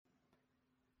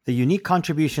The Unique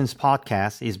Contributions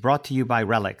podcast is brought to you by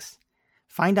RELX.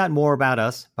 Find out more about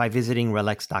us by visiting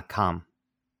relx.com.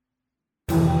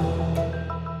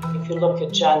 If you look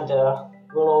at gender,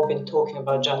 we've all been talking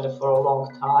about gender for a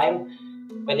long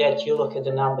time, but yet you look at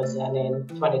the numbers and in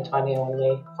 2020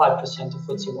 only 5% of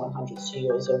FTSE 100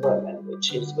 CEOs are women,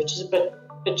 which is a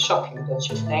bit shocking, don't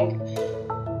you think?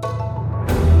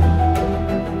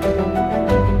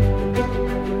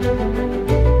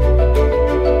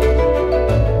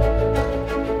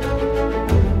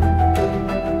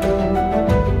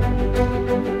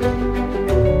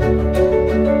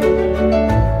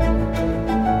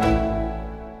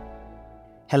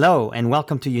 Hello, and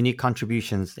welcome to Unique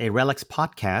Contributions, a RELX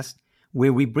podcast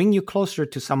where we bring you closer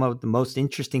to some of the most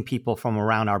interesting people from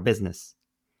around our business.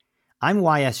 I'm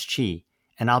YS Chi,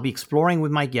 and I'll be exploring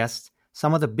with my guests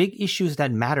some of the big issues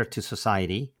that matter to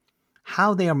society,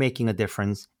 how they are making a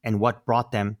difference, and what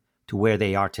brought them to where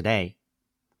they are today.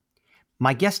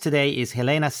 My guest today is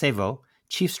Helena Sevo,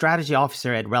 Chief Strategy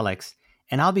Officer at RELX,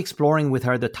 and I'll be exploring with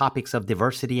her the topics of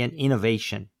diversity and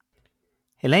innovation.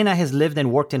 Helena has lived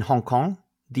and worked in Hong Kong,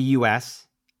 the US,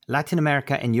 Latin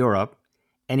America, and Europe,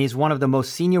 and is one of the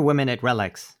most senior women at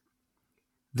RELX.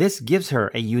 This gives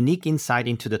her a unique insight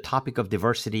into the topic of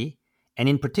diversity, and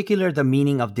in particular, the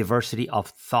meaning of diversity of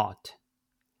thought.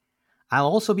 I'll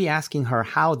also be asking her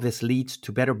how this leads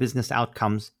to better business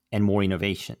outcomes and more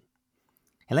innovation.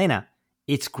 Helena,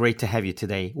 it's great to have you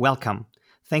today. Welcome.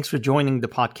 Thanks for joining the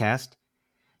podcast.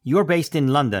 You're based in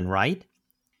London, right?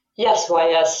 Yes,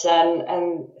 YS,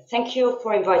 and thank you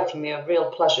for inviting me. A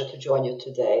real pleasure to join you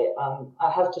today.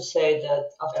 I have to say that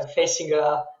after facing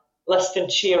a less than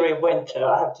cheery winter,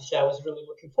 I have to say I was really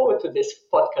looking forward to this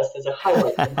podcast as a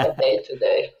highlight of my day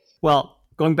today. Well,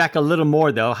 going back a little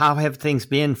more though, how have things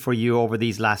been for you over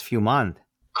these last few months?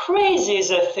 Crazy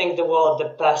is, I think, the word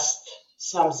that best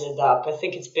sums it up. I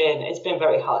think it's been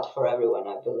very hard for everyone,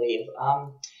 I believe.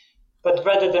 But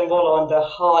rather than wallow on the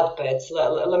hard bits,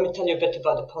 let me tell you a bit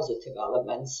about the positive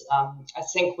elements. I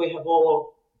think we have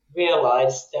all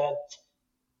realized that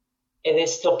it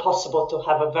is still possible to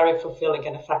have a very fulfilling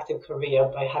and effective career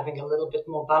by having a little bit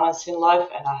more balance in life,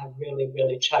 and I have really,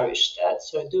 really cherished that.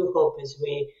 So I do hope as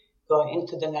we go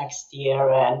into the next year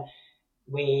and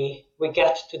we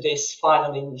get to this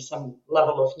finally some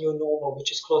level of new normal,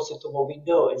 which is closer to what we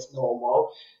know is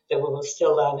normal, that we will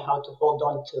still learn how to hold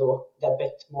on to that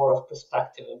bit more of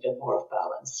perspective, a bit more of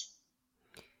balance.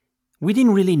 We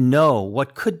didn't really know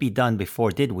what could be done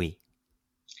before, did we?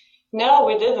 No,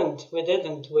 we didn't.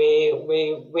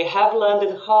 We have learned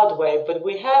it the hard way, but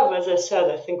we have, as I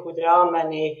said, I think there are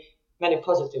many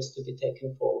positives to be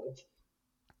taken forward.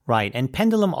 Right, and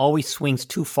pendulum always swings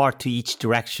too far to each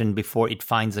direction before it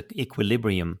finds an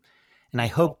equilibrium. And I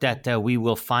hope that we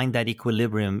will find that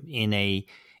equilibrium in a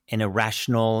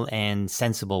rational and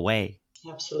sensible way.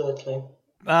 Absolutely.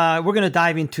 We're going to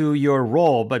dive into your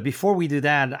role, but before we do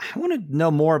that, I want to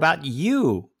know more about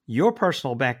you, your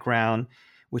personal background,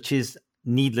 which is,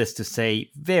 needless to say,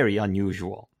 very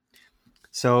unusual.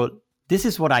 So this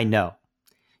is what I know.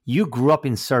 You grew up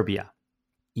in Serbia.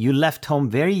 You left home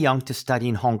very young to study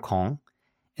in Hong Kong,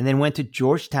 and then went to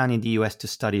Georgetown in the US to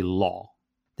study law.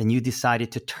 Then you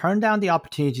decided to turn down the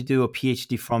opportunity to do a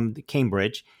PhD from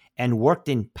Cambridge and worked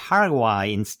in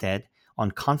Paraguay instead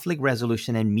on conflict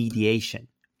resolution and mediation.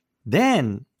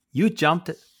 Then you jumped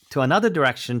to another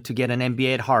direction to get an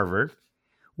MBA at Harvard,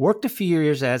 worked a few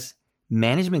years as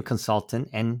management consultant,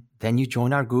 and then you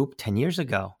joined our group 10 years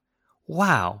ago.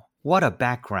 Wow, what a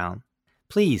background.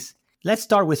 Please, let's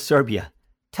start with Serbia.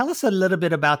 Tell us a little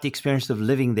bit about the experience of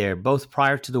living there, both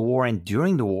prior to the war and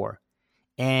during the war.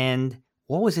 And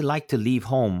what was it like to leave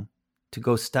home to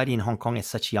go study in Hong Kong at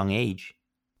such a young age?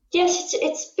 Yes,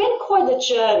 it's been quite a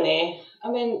journey.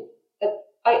 I mean,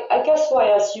 I guess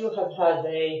YS, you have had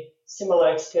a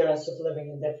similar experience of living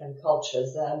in different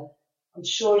cultures, and I'm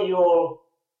sure you'll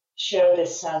share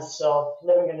this sense of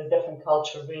living in a different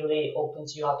culture really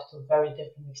opens you up to very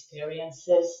different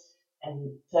experiences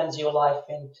and turns your life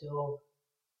into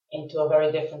a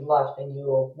very different life than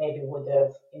you maybe would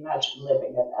have imagined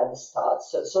living at the start.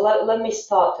 So let me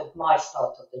start at my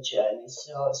start of the journey.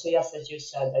 So yes, as you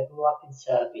said, I grew up in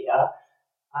Serbia.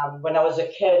 When I was a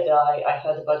kid, I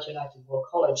heard about United World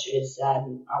Colleges,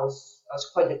 and I was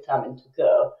quite determined to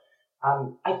go.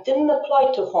 I didn't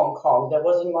apply to Hong Kong. That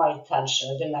wasn't my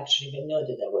intention. I didn't actually even know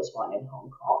that there was one in Hong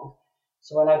Kong.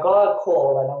 So when I got a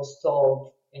call and I was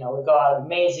told, we got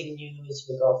amazing news,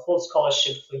 we got a full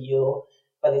scholarship for you,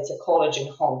 but it's a college in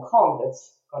Hong Kong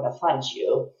that's going to fund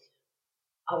you,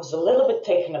 I was a little bit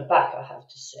taken aback, I have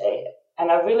to say. And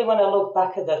I really, when I look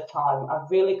back at that time, I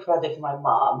really credit my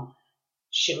mom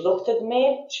She looked at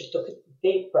me, she took a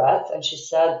deep breath, and she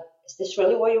said, "Is this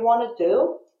really what you want to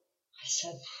do?" I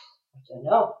said, "I don't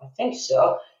know, I think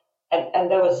so."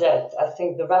 And that was it. I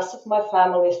think the rest of my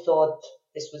family thought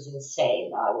this was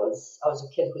insane. I was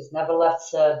a kid who's never left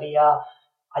Serbia.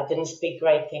 I didn't speak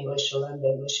great English. I learned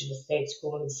English in the state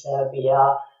school in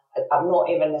Serbia. I'm not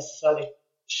even necessarily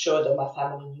sure that my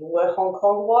family knew where Hong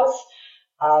Kong was.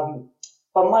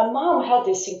 But my mom had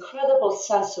this incredible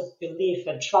sense of belief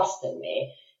and trust in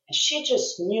me. And she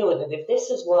just knew that if this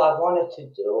is what I wanted to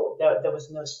do, there was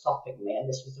no stopping me, and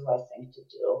this was the right thing to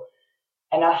do.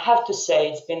 And I have to say,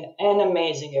 it's been an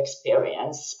amazing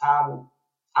experience.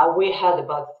 We had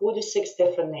about 46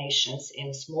 different nations in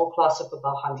a small class of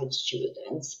about 100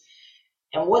 students.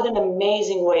 And what an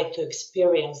amazing way to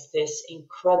experience this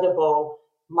incredible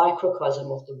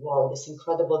microcosm of the world, this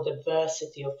incredible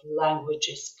diversity of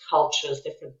languages, cultures,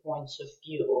 different points of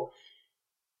view.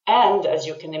 And as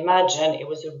you can imagine, it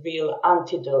was a real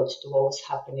antidote to what was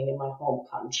happening in my home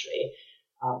country.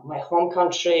 My home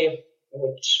country,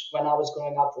 which when I was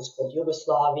growing up was called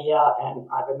Yugoslavia, and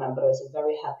I remember as a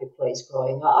very happy place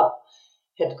growing up,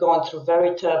 had gone through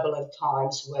very turbulent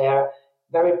times where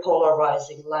very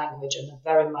polarizing language and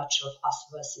very much of us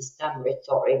versus them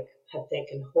rhetoric had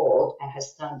taken hold and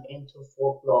has turned into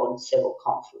full-blown civil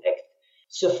conflict.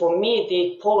 So for me,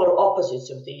 the polar opposites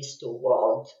of these two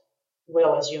worlds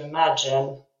will, as you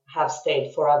imagine, have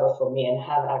stayed forever for me and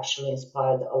have actually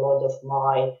inspired a lot of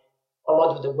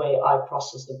the way I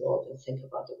process the world and think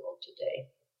about the world today.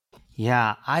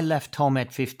 Yeah, I left home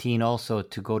at 15 also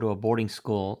to go to a boarding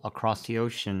school across the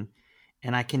ocean.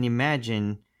 And I can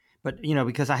imagine, but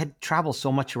because I had traveled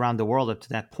so much around the world up to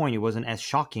that point, it wasn't as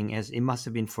shocking as it must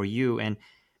have been for you. And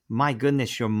my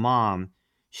goodness, your mom,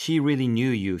 she really knew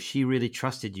you. She really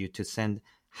trusted you to send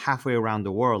halfway around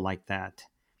the world like that.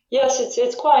 Yes,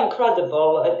 it's quite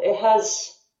incredible. It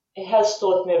has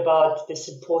taught me about this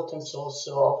importance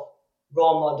also of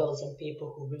role models and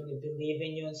people who really believe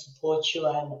in you and support you.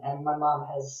 And my mom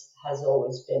has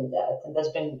always been that. And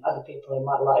there's been other people in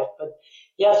my life. But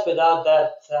yes, without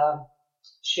that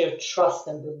sheer trust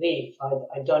and belief,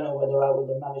 I don't know whether I would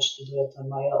have managed to do it on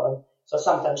my own. So I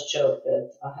sometimes joke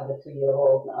that I have a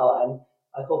 2-year-old now, and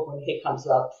I hope when he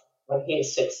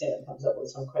is 16 and comes up with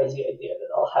some crazy idea, that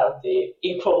I'll have the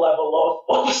equal level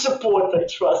of support and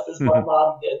trust as my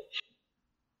mom did.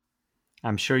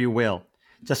 I'm sure you will.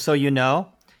 Just so you know,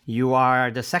 you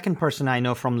are the second person I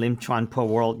know from Lim Chuan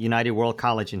Po United World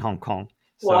College in Hong Kong.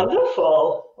 So,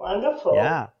 wonderful.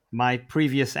 Yeah, my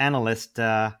previous analyst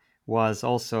was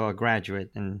also a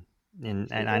graduate, and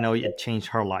I know it changed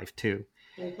her life too.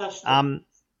 Fantastic.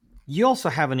 You also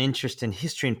have an interest in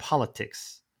history and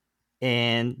politics,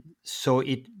 and so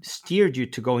it steered you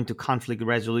to go into conflict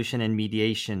resolution and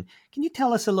mediation. Can you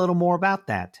tell us a little more about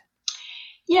that?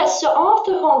 Yes, so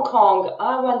after Hong Kong,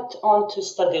 I went on to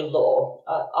study law.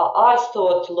 I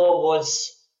thought law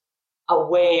was a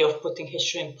way of putting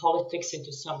history and politics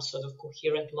into some sort of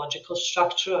coherent logical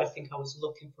structure. I think I was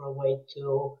looking for a way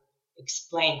to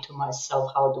explain to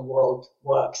myself how the world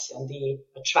works, and the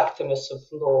attractiveness of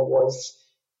law was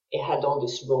it had all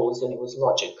these rules and it was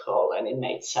logical and it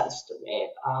made sense to me.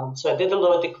 So I did a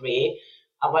law degree.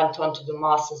 I went on to do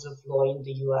Masters of Law in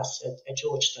the US at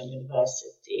Georgetown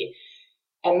University.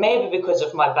 And maybe because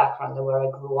of my background and where I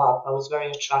grew up, I was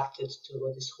very attracted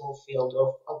to this whole field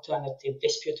of alternative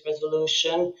dispute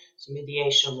resolution. So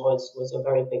mediation was a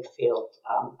very big field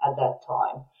at that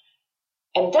time.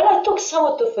 And then I took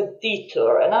somewhat of a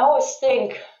detour, and I always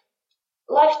think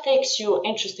life takes you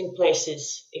interesting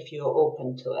places if you're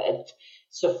open to it.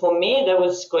 So for me, that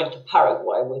was going to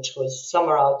Paraguay, which was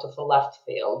somewhere out of a left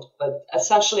field. But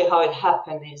essentially how it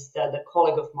happened is that a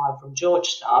colleague of mine from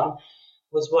Georgetown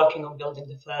was working on building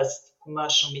the first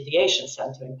commercial mediation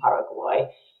center in Paraguay.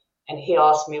 And he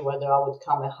asked me whether I would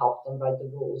come and help them write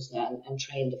the rules and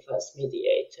train the first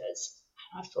mediators.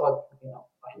 And I thought,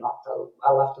 why not?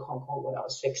 I left to Hong Kong when I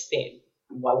was 16.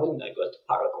 Why wouldn't I go to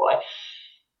Paraguay?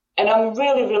 And I'm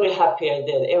really, really happy I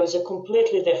did. It was a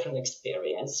completely different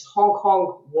experience. Hong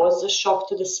Kong was a shock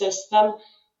to the system,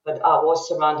 but I was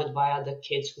surrounded by other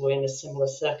kids who were in similar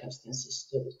circumstances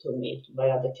to me, by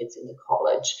other kids in the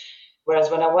college.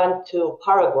 Whereas when I went to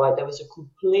Paraguay, there was a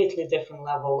completely different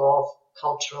level of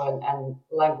cultural and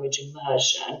language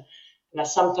immersion. And I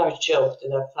sometimes joke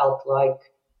that I felt like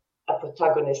a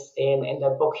protagonist in the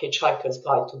book Hitchhiker's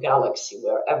Guide to Galaxy,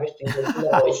 where everything was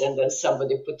noise and then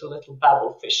somebody put a little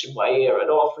babblefish in my ear, and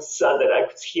all of a sudden I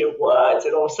could hear words,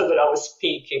 and all of a sudden I was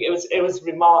speaking. It was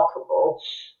remarkable.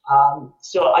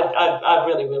 So I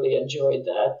really, really enjoyed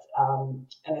that.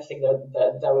 And I think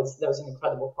that was an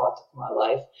incredible part of my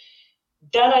life.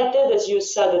 Then I did, as you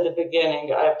said at the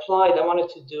beginning, I applied. I wanted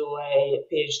to do a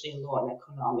PhD in law and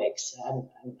economics and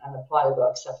applied,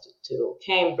 got accepted to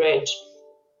Cambridge.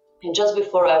 And just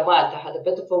before I went, I had a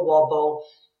bit of a wobble.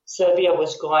 Serbia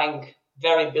was going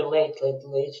very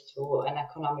belatedly through an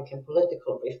economic and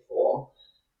political reform.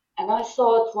 And I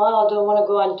thought, well, do I want to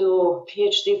go and do a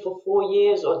PhD for 4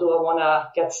 years, or do I want to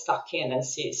get stuck in and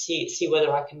see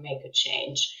whether I can make a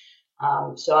change?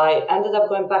 So I ended up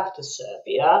going back to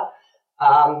Serbia.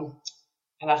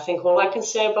 And I think all I can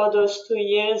say about those 2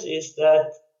 years is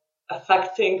that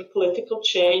affecting political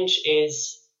change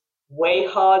is way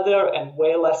harder and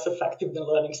way less effective than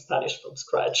learning Spanish from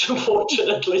scratch,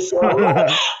 unfortunately. So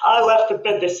I left a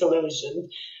bit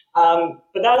disillusioned.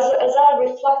 But as I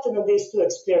reflected on these two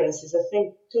experiences, I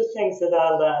think two things that I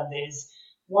learned is,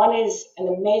 one is an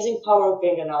amazing power of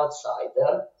being an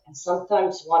outsider. And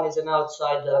sometimes one is an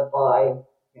outsider by,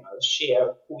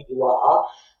 sheer who you are.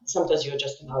 Sometimes you're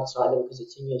just an outsider because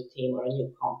it's a new team or a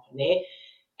new company.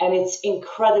 And it's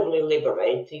incredibly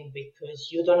liberating because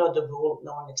you don't know the rule.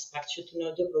 No one expects you to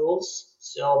know the rules.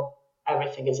 So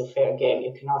everything is a fair game.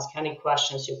 You can ask any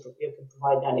questions. You can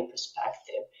provide any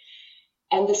perspective.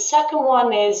 And the second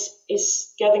one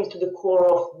is getting to the core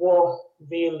of what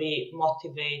really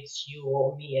motivates you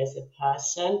or me as a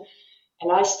person.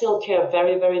 And I still care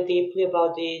very, very deeply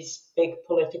about these big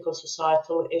political,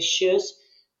 societal issues.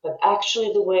 But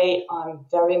actually, the way I'm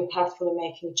very impactful in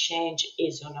making change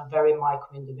is on a very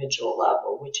micro-individual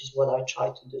level, which is what I try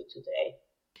to do today.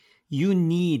 You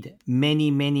need many,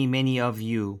 many, many of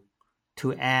you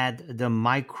to add the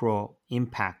micro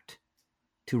impact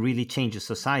to really change the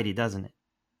society, doesn't it?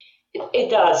 It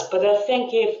does, but I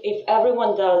think if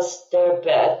everyone does their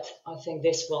bit, I think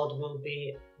this world would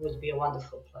be a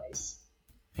wonderful place.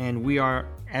 And we are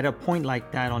at a point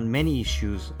like that on many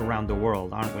issues around the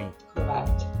world, aren't we?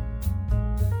 Correct.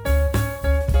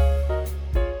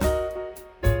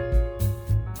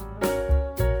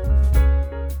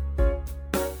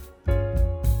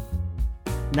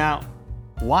 Now,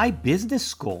 why business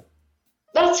school?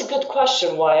 That's a good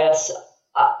question, YS.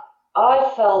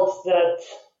 I felt that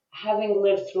having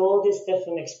lived through all these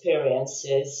different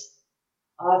experiences,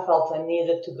 I felt I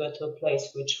needed to go to a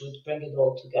place which would bring it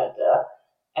all together.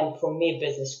 And for me,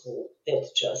 business school did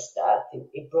just that.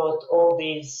 It brought all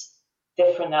these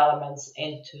different elements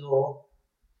into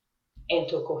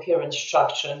a coherent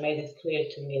structure and made it clear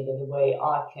to me that the way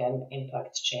I can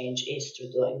impact change is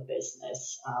through doing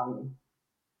business.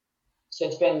 So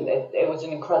it was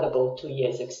an incredible 2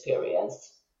 years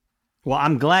experience. Well,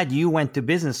 I'm glad you went to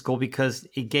business school because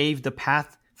it gave the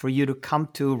path for you to come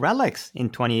to RELX in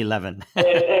 2011.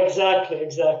 Exactly.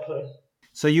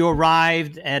 So you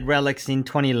arrived at RELX in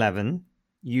 2011.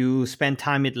 You spent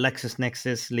time at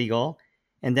LexisNexis Legal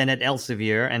and then at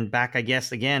Elsevier and back, I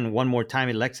guess, again, one more time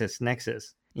at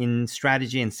LexisNexis in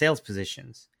strategy and sales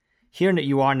positions. Here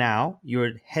you are now.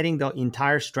 You're heading the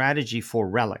entire strategy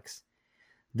for RELX.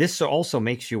 This also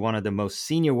makes you one of the most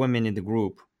senior women in the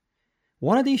group.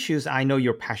 One of the issues I know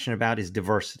you're passionate about is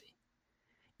diversity.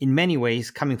 In many ways,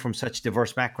 coming from such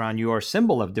diverse background, you are a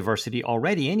symbol of diversity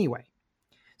already anyway.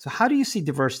 So how do you see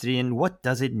diversity and what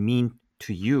does it mean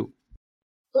to you?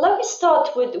 Let me start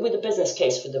with the business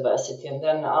case for diversity, and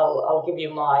then I'll give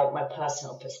you my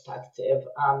personal perspective.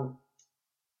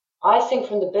 I think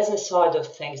from the business side of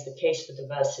things, the case for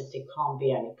diversity can't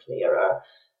be any clearer.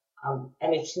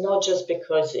 And it's not just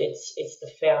because it's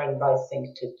the fair and right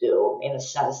thing to do, in a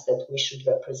sense that we should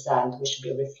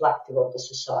be reflective of the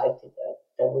society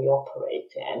that we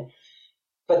operate in.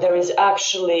 But there is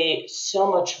actually so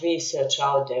much research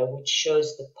out there which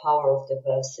shows the power of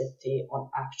diversity on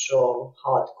actual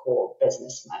hardcore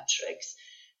business metrics.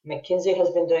 McKinsey has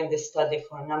been doing this study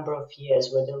for a number of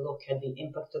years where they look at the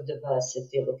impact of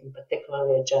diversity, looking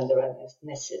particularly at gender and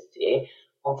ethnicity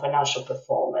on financial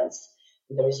performance.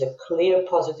 There is a clear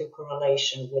positive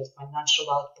correlation with financial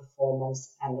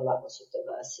outperformance and the levels of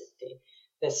diversity.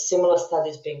 There's similar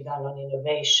studies being done on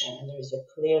innovation, and there is a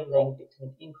clear link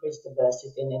between increased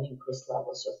diversity and increased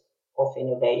levels of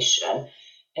innovation.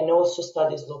 And also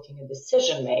studies looking at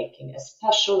decision making,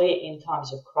 especially in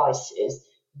times of crisis.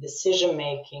 Decision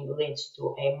making leads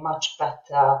to a much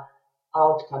better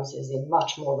outcomes, is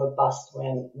much more robust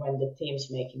when the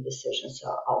teams making decisions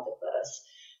are diverse.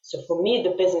 So for me,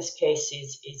 the business case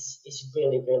is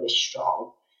really, really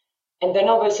strong. And then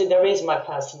obviously there is my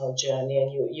personal journey,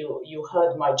 and you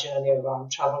heard my journey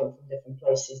around traveling from different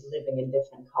places, living in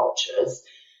different cultures.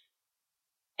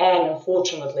 And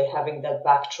unfortunately having that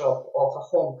backdrop of a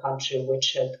home country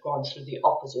which had gone through the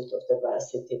opposite of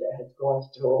diversity, that had gone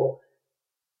through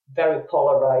very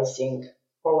polarizing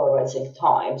polarizing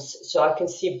times. So I can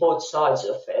see both sides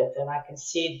of it, and I can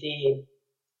see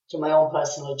to my own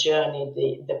personal journey,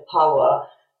 the power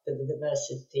that the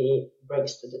diversity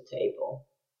brings to the table.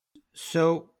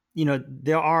 So,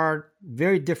 there are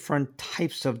very different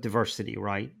types of diversity,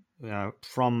 right?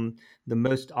 From the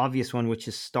most obvious one, which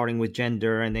is starting with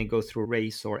gender and then go through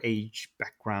race or age,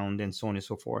 background, and so on and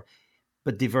so forth.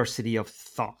 But diversity of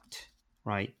thought,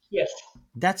 right? Yes.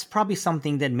 That's probably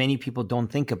something that many people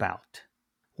don't think about.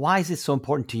 Why is it so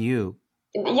important to you?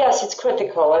 Yes, it's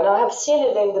critical, and I have seen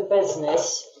it in the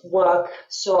business work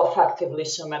so effectively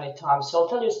so many times. So I'll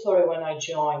tell you a story when I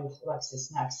joined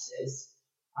LexisNexis.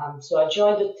 So I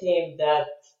joined a team that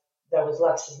was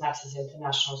LexisNexis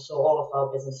International, so all of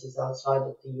our businesses outside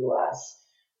of the US.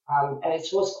 And it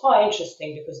was quite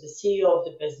interesting because the CEO of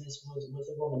the business was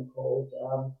a woman called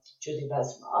Judy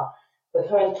Vesma, but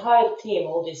her entire team,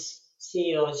 all these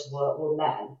CEOs were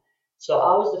men. So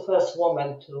I was the first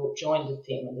woman to join the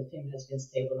team, and the team has been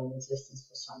stable in existence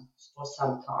for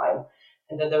some time.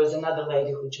 And then there was another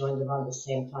lady who joined around the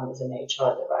same time as an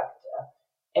HR director.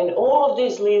 And all of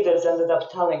these leaders ended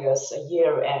up telling us a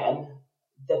year in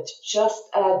that just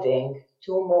adding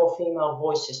two more female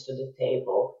voices to the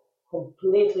table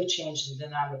completely changed the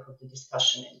dynamic of the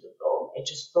discussion in the room.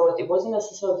 It wasn't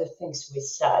necessarily the things we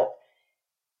said,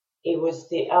 it was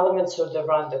the elements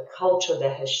around the culture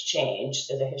that has changed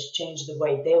the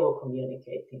way they were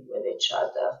communicating with each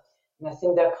other. And I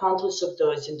think there are countless of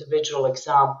those individual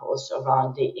examples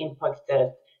around the impact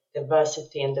that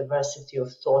diversity and diversity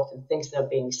of thought and things that are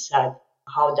being said,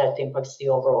 how that impacts the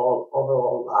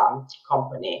overall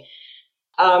company.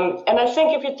 And I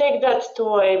think if you take that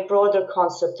to a broader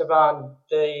concept around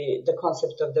the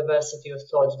concept of diversity of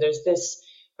thought, there's this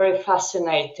very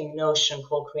fascinating notion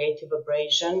called creative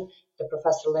abrasion that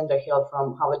Professor Linda Hill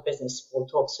from Harvard Business School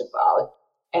talks about.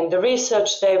 And the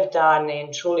research they've done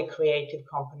in truly creative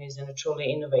companies and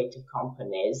truly innovative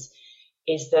companies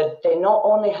is that they not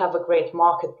only have a great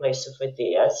marketplace of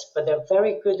ideas, but they're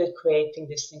very good at creating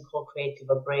this thing called creative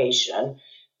abrasion,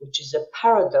 which is a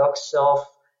paradox of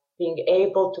being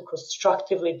able to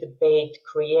constructively debate,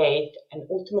 create, and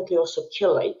ultimately also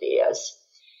kill ideas.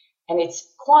 And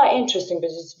it's quite interesting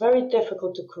because it's very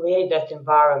difficult to create that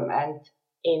environment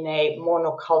in a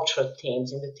monocultural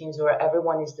teams, in the teams where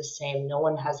everyone is the same, no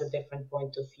one has a different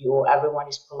point of view, everyone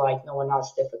is polite, no one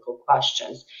asks difficult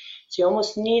questions. So you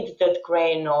almost need that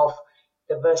grain of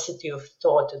diversity of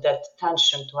thought, that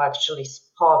tension to actually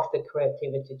spark the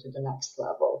creativity to the next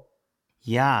level.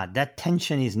 Yeah, that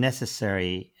tension is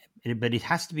necessary, but it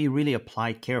has to be really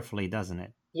applied carefully, doesn't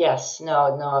it? Yes,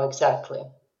 no, exactly.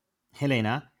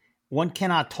 Helena, one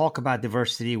cannot talk about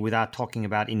diversity without talking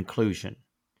about inclusion.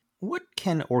 What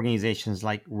can organizations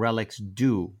like RELX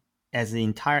do as the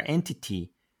entire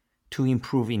entity to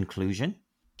improve inclusion?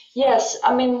 Yes,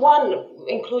 I mean, one,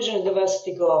 inclusion and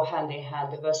diversity go hand in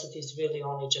hand. Diversity is really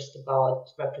only just about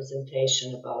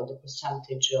representation, about the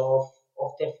percentage of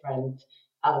different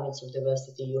elements of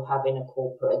diversity you have in a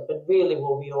corporate. But really,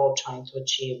 what we're all trying to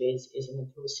achieve is an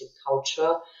inclusive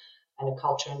culture, and a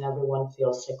culture in everyone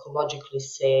feels psychologically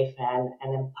safe and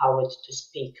empowered to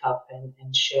speak up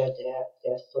and share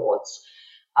their thoughts.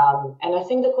 And I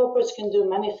think the corporates can do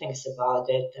many things about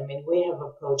it. I mean, we have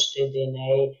approached it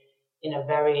in a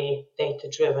very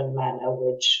data-driven manner,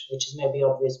 which is maybe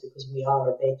obvious because we are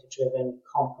a data-driven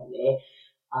company.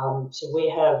 So we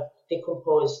have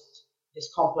decomposed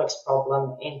this complex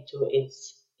problem into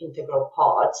its integral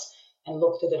parts and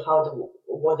looked at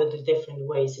what are the different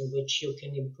ways in which you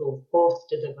can improve both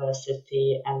the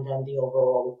diversity and then the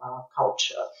overall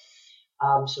culture.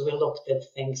 So we looked at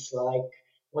things like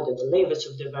what are the levers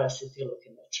of diversity,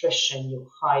 looking at attrition, new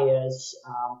hires,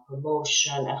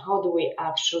 promotion, and how do we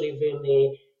actually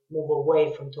really move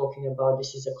away from talking about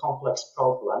this is a complex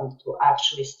problem to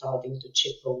actually starting to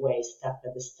chip away step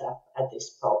at a step at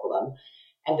this problem.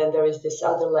 And then there is this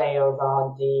other layer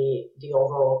around the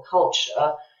overall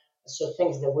culture. So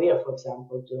things that we are, for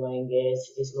example, doing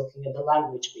is looking at the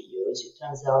language we use. It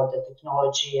turns out that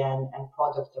technology and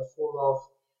product are full of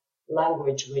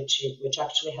language which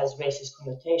actually has racist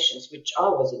connotations, which I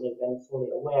wasn't even fully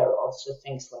aware of. So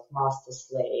things like master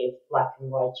slave, black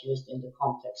and white used in the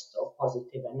context of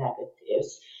positive and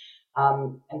negatives.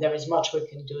 And there is much we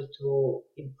can do to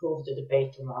improve the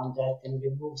debate around that and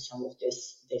remove some of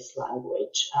this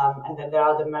language. And then there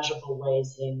are the measurable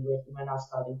ways in which we're now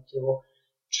starting to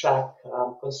track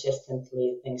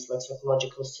consistently things like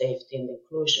psychological safety and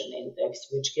inclusion index,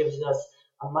 which gives us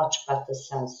a much better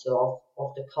sense of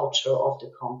the culture of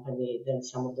the company than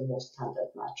some of the most standard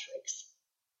metrics.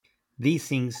 These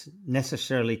things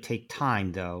necessarily take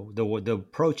time, though, the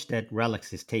approach that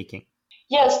RELX is taking.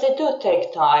 Yes, they do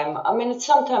take time. I mean,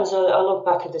 sometimes I look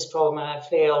back at this program and I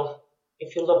feel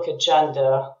if you look at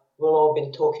gender, we've all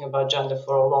been talking about gender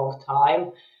for a long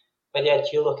time, but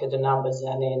yet you look at the numbers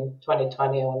and in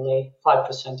 2020 only 5%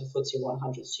 of FTSE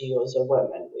 100 CEOs are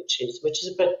women, which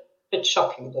is a bit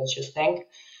shocking, don't you think?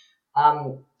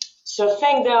 Um, so I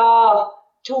think there are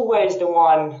two ways that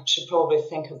one should probably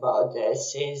think about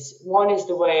this. Is one is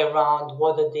the way around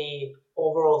what are the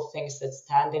overall things that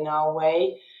stand in our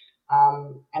way,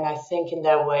 and I think in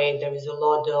that way there is a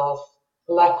lot of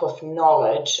lack of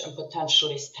knowledge and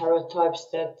potentially stereotypes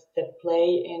that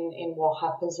play in what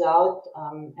happens out.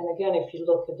 And again, if you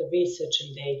look at the research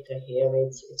and data here,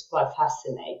 it's quite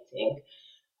fascinating.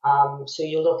 So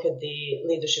you look at the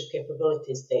leadership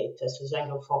capabilities data. So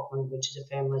Zengel Folkman, which is a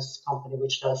famous company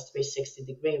which does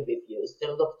 360-degree reviews, they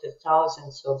looked at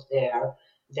thousands of their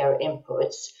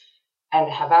inputs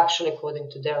and have actually, according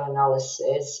to their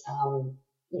analysis,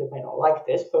 you may not like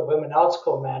this, but women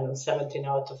outscore men on 17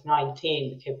 out of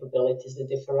 19 capabilities that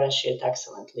differentiate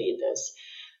excellent leaders.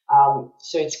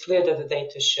 So it's clear that the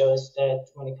data shows that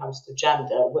when it comes to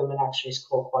gender, women actually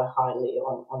score quite highly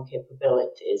on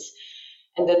capabilities.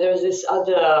 And then there's this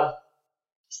other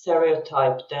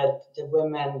stereotype that the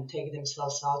women take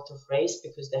themselves out of race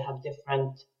because they have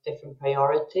different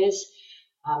priorities.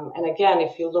 And again,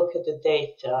 if you look at the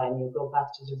data and you go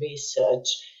back to the research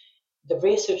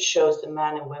shows that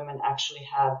men and women actually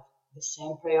have the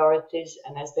same priorities.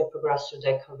 And as they progress through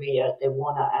their career, they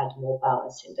want to add more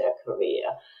balance in their career.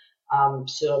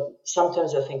 So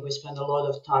sometimes I think we spend a lot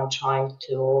of time trying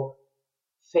to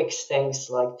fix things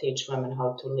like teach women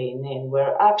how to lean in,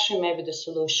 where actually maybe the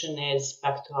solution is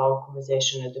back to our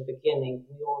conversation at the beginning.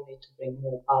 We all need to bring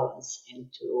more balance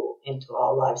into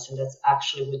our lives, and that's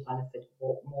actually would benefit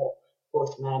more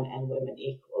both men and women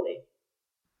equally.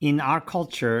 In our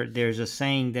culture, there's a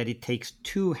saying that it takes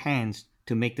two hands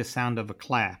to make the sound of a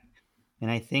clap. And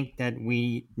I think that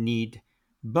we need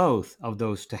both of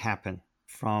those to happen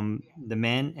from the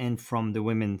men and from the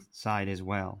women's side as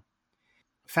well.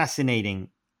 Fascinating.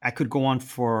 I could go on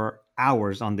for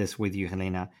hours on this with you,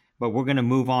 Helena, but we're going to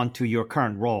move on to your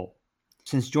current role.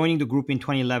 Since joining the group in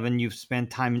 2011, you've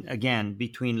spent time again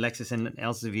between Lexis and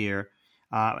Elsevier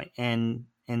and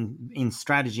in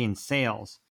strategy and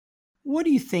sales. What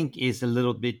do you think is a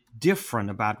little bit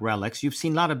different about RELX? You've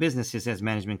seen a lot of businesses as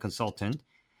management consultant.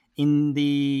 In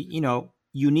the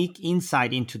unique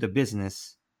insight into the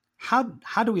business,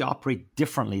 how do we operate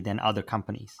differently than other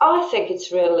companies? I think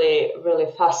it's really,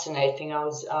 really fascinating. I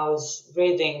was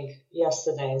reading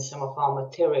yesterday in some of our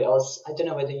materials. I don't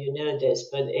know whether you know this,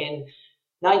 but in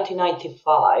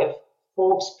 1995,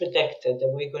 Forbes predicted that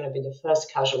we're going to be the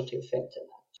first casualty of internet.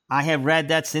 I have read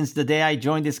that since the day I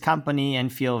joined this company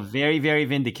and feel very, very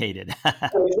vindicated.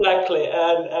 Exactly.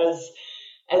 And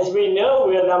as we know,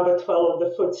 we are number 12 of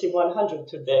the FTSE 100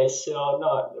 today,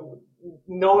 so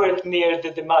nowhere near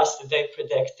the demise that they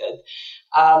predicted.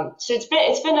 So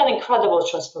it's been an incredible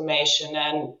transformation,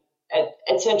 and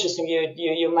it's interesting.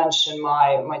 You mentioned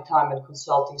my time in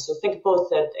consulting. So think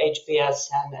both at HBS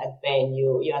and at Bain,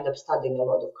 you end up studying a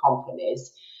lot of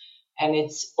companies. And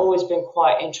it's always been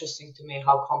quite interesting to me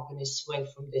how companies swing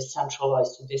from this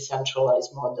centralized to decentralized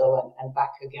model and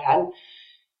back again,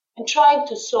 and trying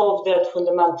to solve that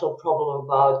fundamental problem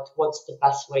about what's the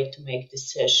best way to make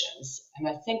decisions. And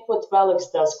I think what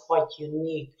RELX does quite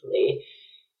uniquely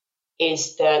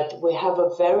is that we have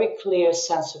a very clear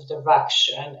sense of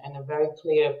direction and a very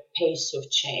clear pace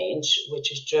of change,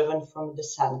 which is driven from the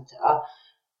center.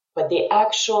 But the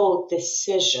actual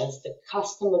decisions, the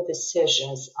customer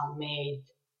decisions, are made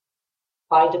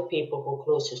by the people who are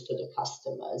closest to the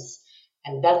customers.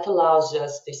 And that allows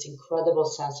us this incredible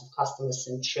sense of customer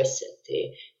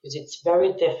centricity, because it's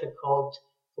very difficult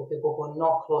for people who are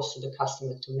not close to the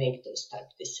customer to make those type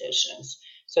of decisions.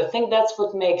 So I think that's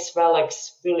what makes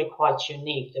RELX really quite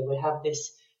unique, that we have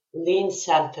this lean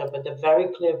center, but a very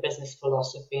clear business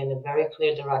philosophy and a very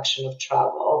clear direction of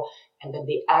travel. And then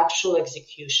the actual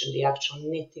execution, the actual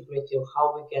nitty-gritty of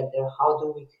how we get there, how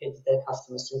do we hit the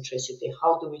customer centricity,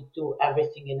 how do we do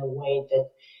everything in a way that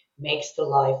makes the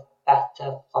life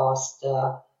better,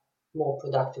 faster, more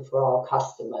productive for our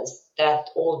customers,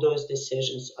 that all those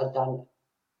decisions are done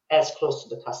as close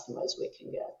to the customer as we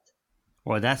can get.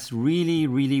 Well, that's really,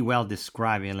 really well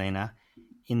described, Elena.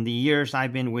 In the years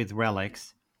I've been with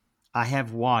RELX, I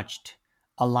have watched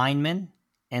alignment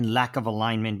and lack of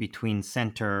alignment between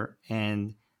center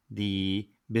and the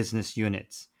business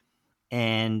units.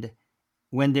 And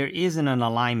when there isn't an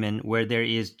alignment, where there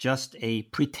is just a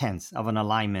pretense of an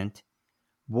alignment,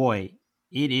 boy,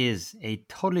 it is a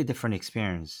totally different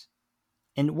experience.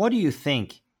 And what do you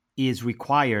think is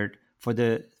required for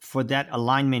that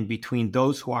alignment between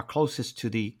those who are closest to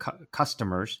the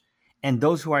customers and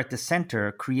those who are at the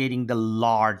center, creating the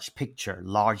large picture,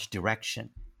 large direction?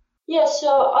 Yeah,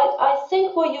 so I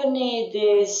think what you need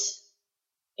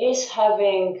is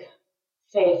having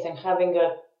faith and having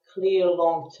a clear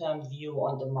long-term view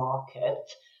on the market.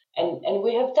 And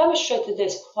we have demonstrated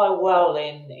this quite well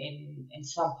in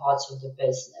some parts of the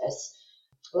business.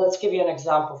 Let's give you an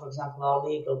example. For example, our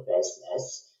legal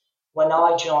business. When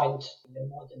I joined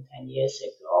more than 10 years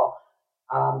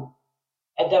ago,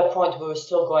 at that point, we were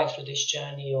still going through this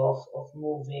journey of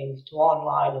moving to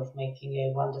online, of making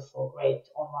a wonderful, great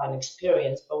online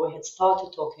experience. But we had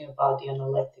started talking about the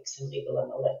analytics and legal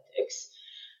analytics.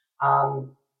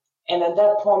 And at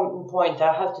that point,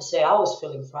 I have to say, I was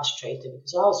feeling frustrated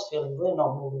because I was feeling we're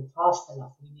not moving fast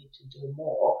enough. We need to do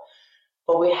more.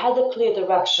 But we had a clear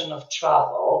direction of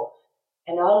travel.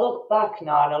 And I look back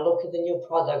now and I look at the new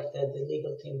product that the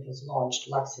legal team has launched,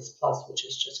 Lexis Plus, which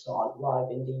has just gone live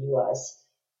in the US.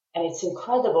 And it's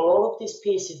incredible. All of these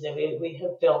pieces that we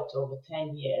have built over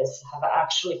 10 years have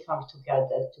actually come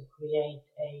together to create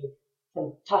a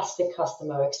fantastic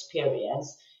customer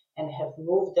experience and have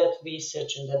moved that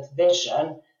research and that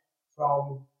vision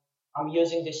from I'm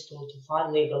using this tool to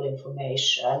find legal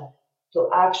information to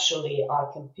actually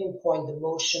I can pinpoint the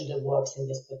motion that works in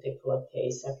this particular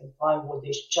case. I can find what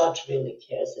this judge really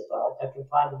cares about. I can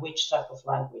find which type of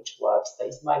language works.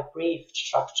 Is my brief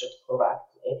structured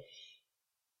correctly?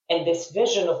 And this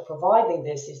vision of providing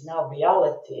this is now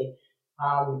reality.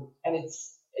 And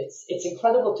it's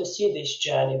incredible to see this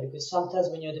journey, because sometimes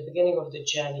when you're at the beginning of the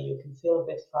journey, you can feel a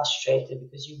bit frustrated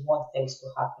because you want things to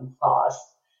happen fast,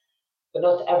 but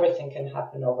not everything can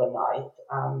happen overnight.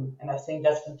 And I think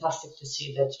that's fantastic to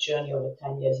see that journey over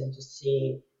 10 years and to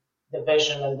see the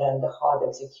vision and then the hard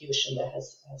execution that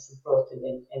has brought it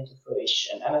into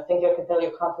fruition. And I think I can tell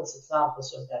you countless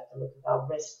examples of that. Look at our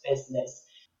risk business.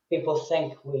 People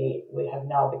think we have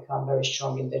now become very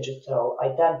strong in digital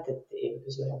identity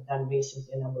because we have done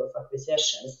recently a number of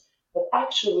acquisitions. But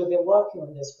actually, we've been working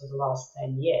on this for the last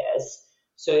 10 years.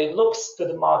 So it looks to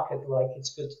the market like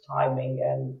it's good timing,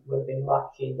 and we've been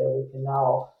lucky that we can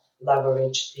now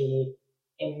leverage the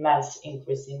immense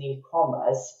increase in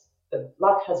e-commerce. But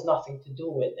luck has nothing to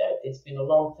do with it. It's been a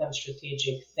long-term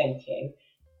strategic thinking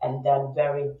and then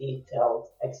very detailed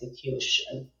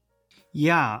execution.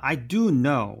 Yeah, I do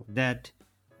know that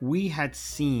we had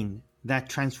seen that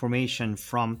transformation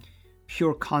from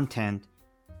pure content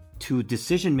to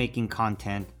decision-making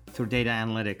content through data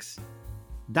analytics.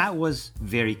 That was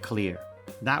very clear.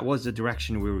 That was the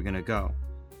direction we were going to go.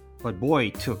 But boy,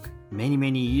 it took many,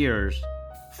 many years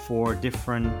for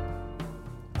different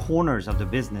corners of the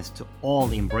business to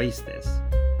all embrace this.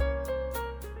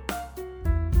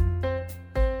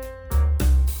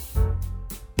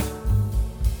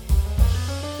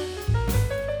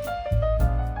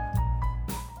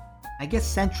 I guess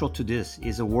central to this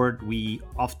is a word we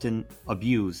often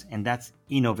abuse, and that's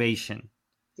innovation.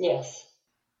 Yes.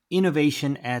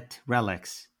 Innovation at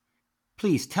RELX.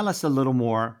 Please tell us a little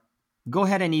more. Go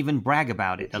ahead and even brag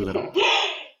about it a little.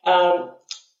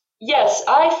 Yes,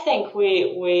 I think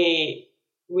we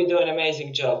do an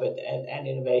amazing job at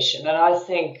innovation. And I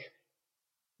think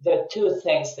there are two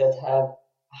things that have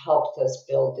helped us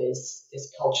build this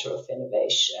culture of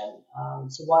innovation.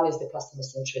 So one is the customer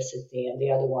centricity, and the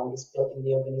other one is building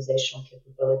the organizational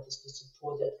capabilities to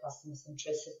support that customer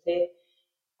centricity.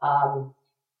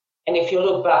 And if you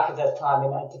look back at that time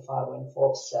in 95 when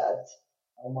Forbes said,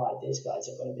 oh my, these guys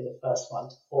are going to be the first one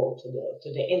to fall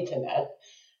to the internet,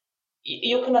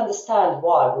 you can understand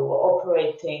why. We were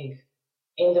operating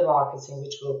in the markets in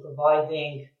which we were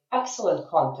providing excellent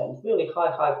content, really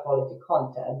high quality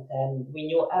content, and we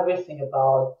knew everything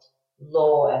about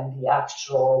law and the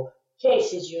actual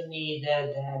cases you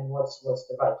needed and what's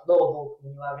the right law book. We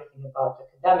knew everything about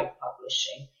academic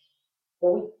publishing,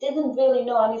 but we didn't really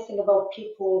know anything about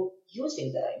people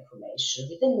using that information.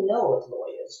 We didn't know what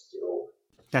lawyers do.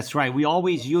 That's right. We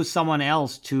always use someone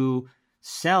else to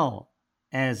sell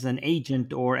as an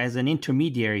agent or as an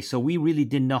intermediary, so we really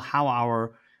didn't know how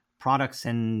our products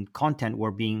and content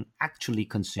were being actually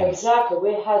consumed. Exactly.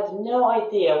 We had no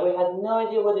idea. We had no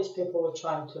idea what these people were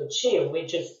trying to achieve. We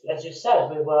just, as you said,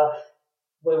 we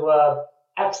were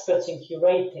experts in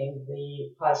curating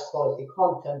the highest quality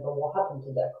content, but what happened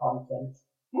to that content?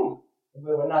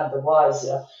 We were not the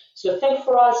wiser. So I think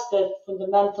for us that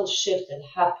fundamental shift that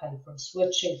happened from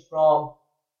switching from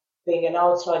being an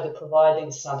outsider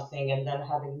providing something and then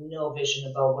having no vision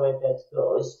about where that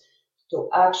goes, to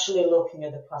actually looking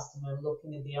at the customer and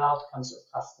looking at the outcomes of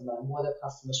customer and what the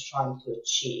customer is trying to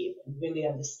achieve and really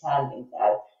understanding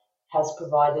that has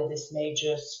provided this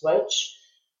major switch.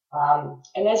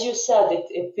 And as you said,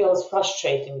 it feels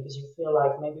frustrating because you feel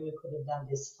like maybe we could have done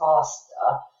this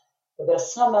faster. But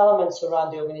there's some elements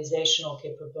around the organizational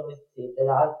capability that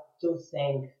I do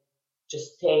think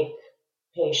just take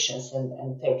patience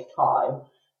and take time.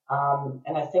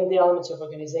 And I think the elements of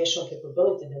organizational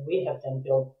capability that we have then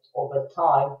built over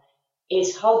time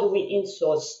is how do we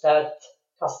insource that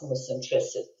customer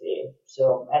centricity.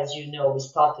 So as you know, we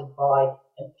started by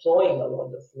employing a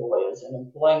lot of lawyers and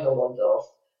employing a lot of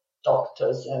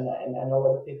doctors and a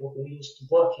lot of people who used to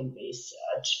work in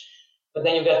research. But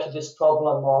then you get to this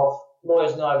problem of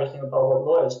lawyers know everything about what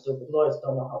lawyers do, but lawyers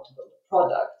don't know how to build a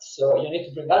product. So you need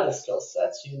to bring other skill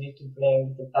sets. You need to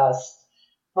bring the best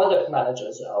product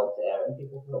managers out there and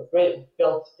people who have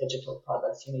built digital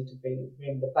products. You need to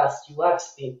bring the best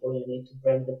UX people. You need to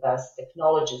bring the best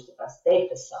technologists, the best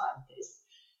data scientists.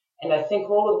 And I think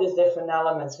all of these different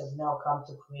elements have now come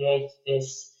to create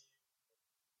this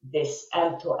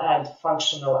end-to-end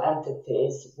functional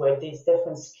entities where these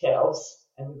different skills,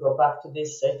 and we go back to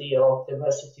this idea of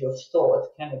diversity of thought,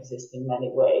 can exist in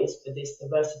many ways, but this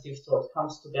diversity of thought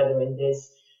comes together in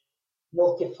these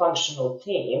multifunctional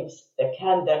teams that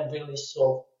can then really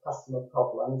solve customer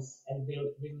problems and really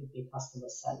be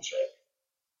customer-centric.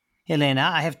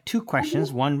 Helena, I have two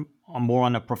questions, one more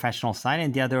on the professional side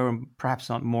and the other perhaps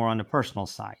more on the personal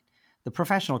side. The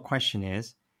professional question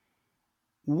is,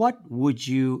 what would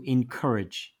you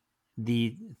encourage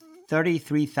the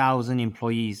 33,000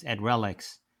 employees at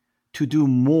RELX to do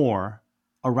more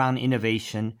around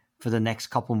innovation for the next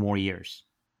couple more years?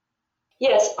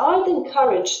 Yes, I'd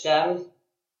encourage them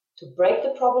to break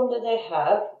the problem that they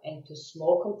have into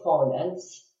small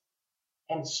components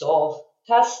and solve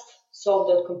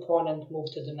that component, move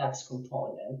to the next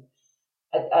component.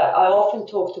 I often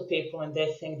talk to people and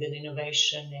they think that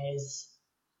innovation is,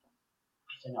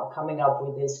 coming up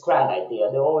with this grand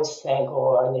idea. They always think,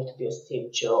 oh, I need to be a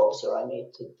Steve Jobs or I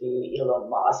need to be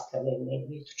Elon Musk and I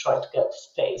need to try to get to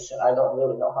space and I don't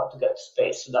really know how to get to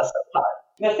space, so that's the plan.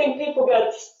 And I think people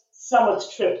get somewhat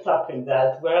tripped up in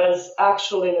that, whereas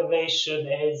actual innovation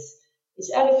is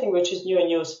anything which is new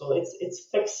and useful. It's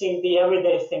fixing the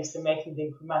everyday things and making the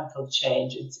incremental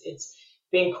change. It's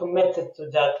being committed to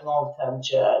that long-term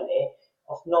journey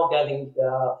of not getting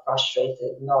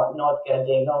frustrated, not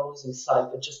losing sight,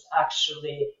 but just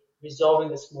actually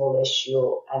resolving a small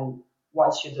issue. And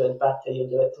once you do it better, you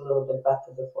do it a little bit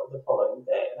better the following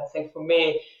day. And I think for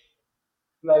me,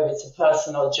 maybe it's a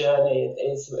personal journey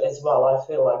as well. I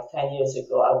feel like 10 years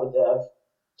ago, I would have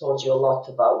told you a lot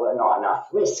about we're not enough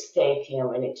risk taking and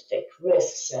we need to take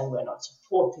risks and we're not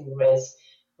supporting risk.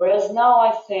 Whereas now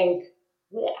I think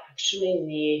we actually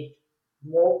need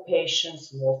more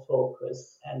patience, more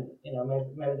focus, and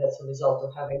maybe that's a result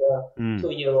of having a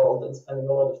 2-year-old and spending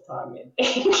a lot of time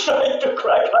in trying to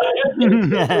crack a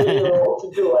 2-year-old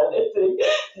to do anything.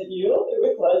 And it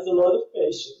requires a lot of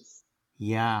patience.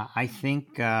 Yeah, I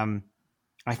think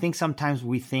sometimes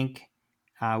we think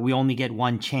we only get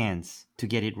one chance to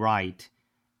get it right,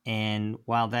 and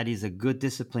while that is a good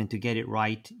discipline to get it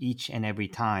right each and every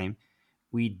time,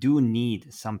 we do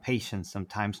need some patience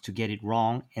sometimes to get it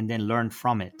wrong and then learn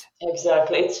from it.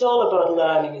 Exactly. It's all about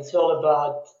learning. It's all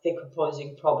about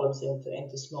decomposing problems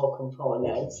into small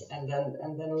components and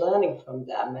then learning from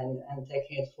them and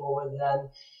taking it forward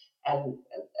and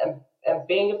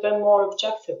being a bit more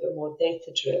objective, a bit more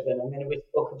data driven. I mean, we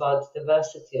talk about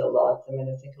diversity a lot. I mean,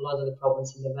 I think a lot of the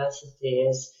problems in diversity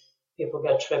is people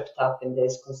get tripped up in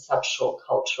these conceptual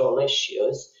cultural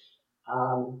issues.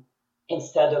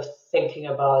 Instead of thinking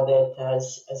about it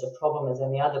as a problem, as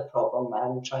any other problem,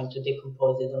 and trying to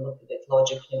decompose it and look at it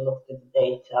logically, look at the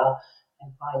data,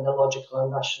 and find a logical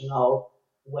and rational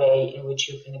way in which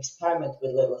you can experiment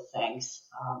with little things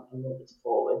and move it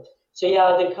forward. So yeah,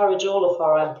 I'd encourage all of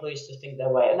our employees to think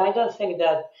that way. And I don't think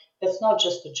that that's not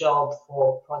just a job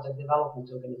for product development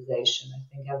organization.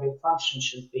 I think every function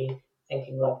should be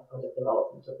thinking like a product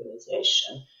development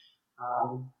organization.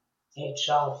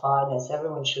 HR, finance,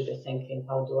 everyone should be thinking,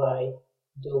 how do I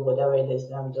do whatever it is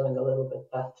that I'm doing a little bit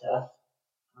better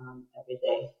every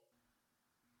day.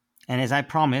 And as I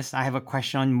promised, I have a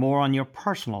question more on your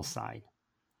personal side.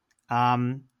 A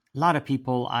lot of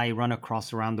people I run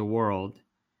across around the world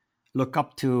look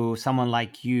up to someone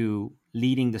like you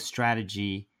leading the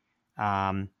strategy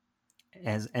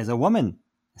as a woman,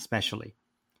 especially.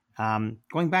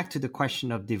 Going back to the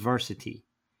question of diversity,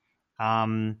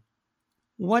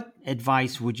 what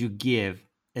advice would you give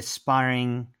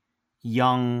aspiring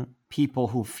young people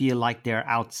who feel like they're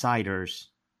outsiders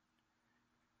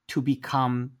to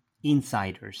become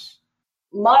insiders?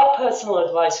 my personal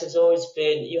advice has always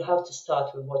been you have to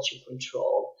start with what you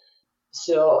control.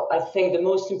 So I think the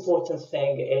most important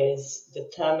thing is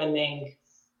determining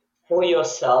for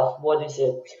yourself what is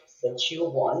it that you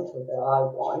want or that I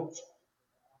want,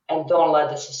 and don't let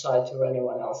the society or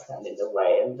anyone else stand in the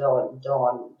way, and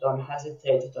don't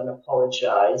hesitate, don't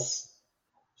apologize.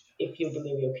 If you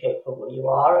believe you're capable, you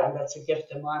are, and that's a gift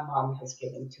that my mom has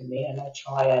given to me, and I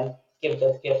try and give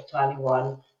that gift to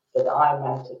anyone that I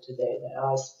mentor today, that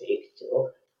I speak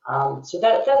to. So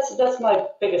that's my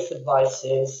biggest advice: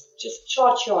 is just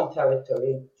chart your own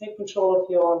territory, take control of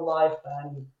your own life,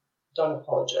 and don't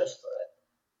apologize for it.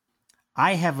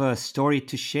 I have a story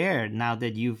to share now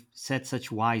that you've said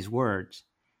such wise words.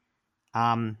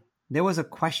 There was a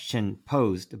question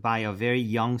posed by a very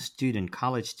young student,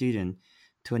 college student,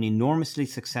 to an enormously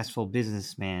successful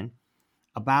businessman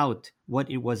about what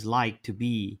it was like to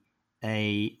be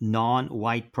a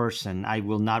non-white person. I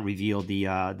will not reveal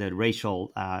the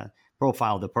racial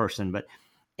profile of the person,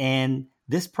 and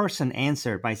this person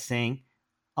answered by saying,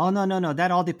 "Oh, no,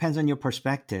 that all depends on your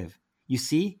perspective. You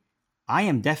see, I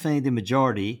am definitely the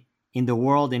majority in the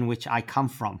world in which I come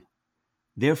from.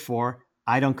 Therefore,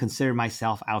 I don't consider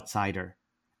myself outsider.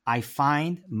 I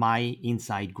find my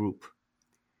inside group."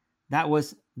 That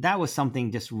was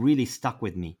something just really stuck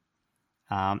with me.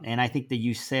 And I think that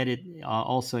you said it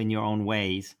also in your own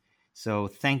ways. So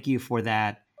thank you for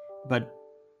that. But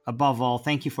above all,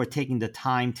 thank you for taking the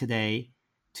time today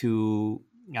to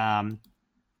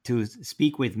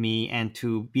speak with me and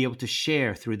to be able to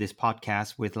share through this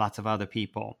podcast with lots of other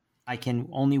people. I can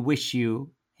only wish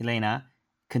you, Helena,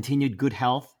 continued good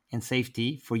health and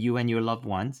safety for you and your loved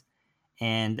ones,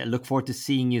 and I look forward to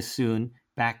seeing you soon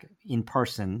back in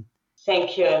person.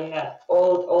 Thank you, and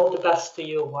all the best to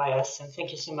you, YS, and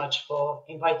thank you so much for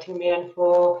inviting me and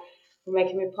for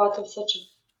making me part of such a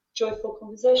joyful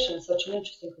conversation, such an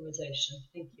interesting conversation.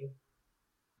 Thank you.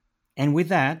 And with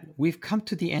that, we've come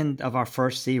to the end of our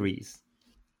first series.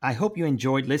 I hope you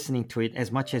enjoyed listening to it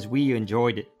as much as we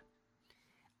enjoyed it.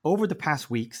 Over the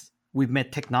past weeks, we've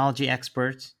met technology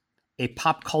experts, a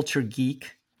pop culture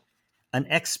geek, an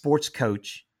ex-sports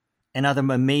coach, and other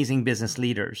amazing business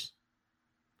leaders.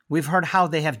 We've heard how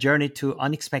they have journeyed to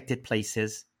unexpected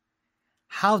places,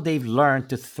 how they've learned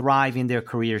to thrive in their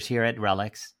careers here at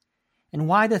RELX, and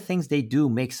why the things they do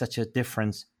make such a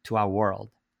difference to our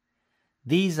world.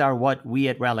 These are what we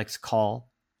at RELX call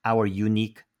our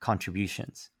unique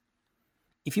contributions.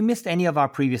 If you missed any of our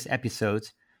previous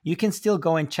episodes, you can still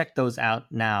go and check those out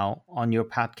now on your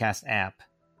podcast app.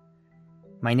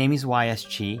 My name is YS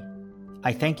Chi.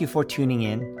 I thank you for tuning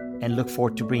in and look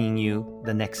forward to bringing you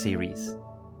the next series.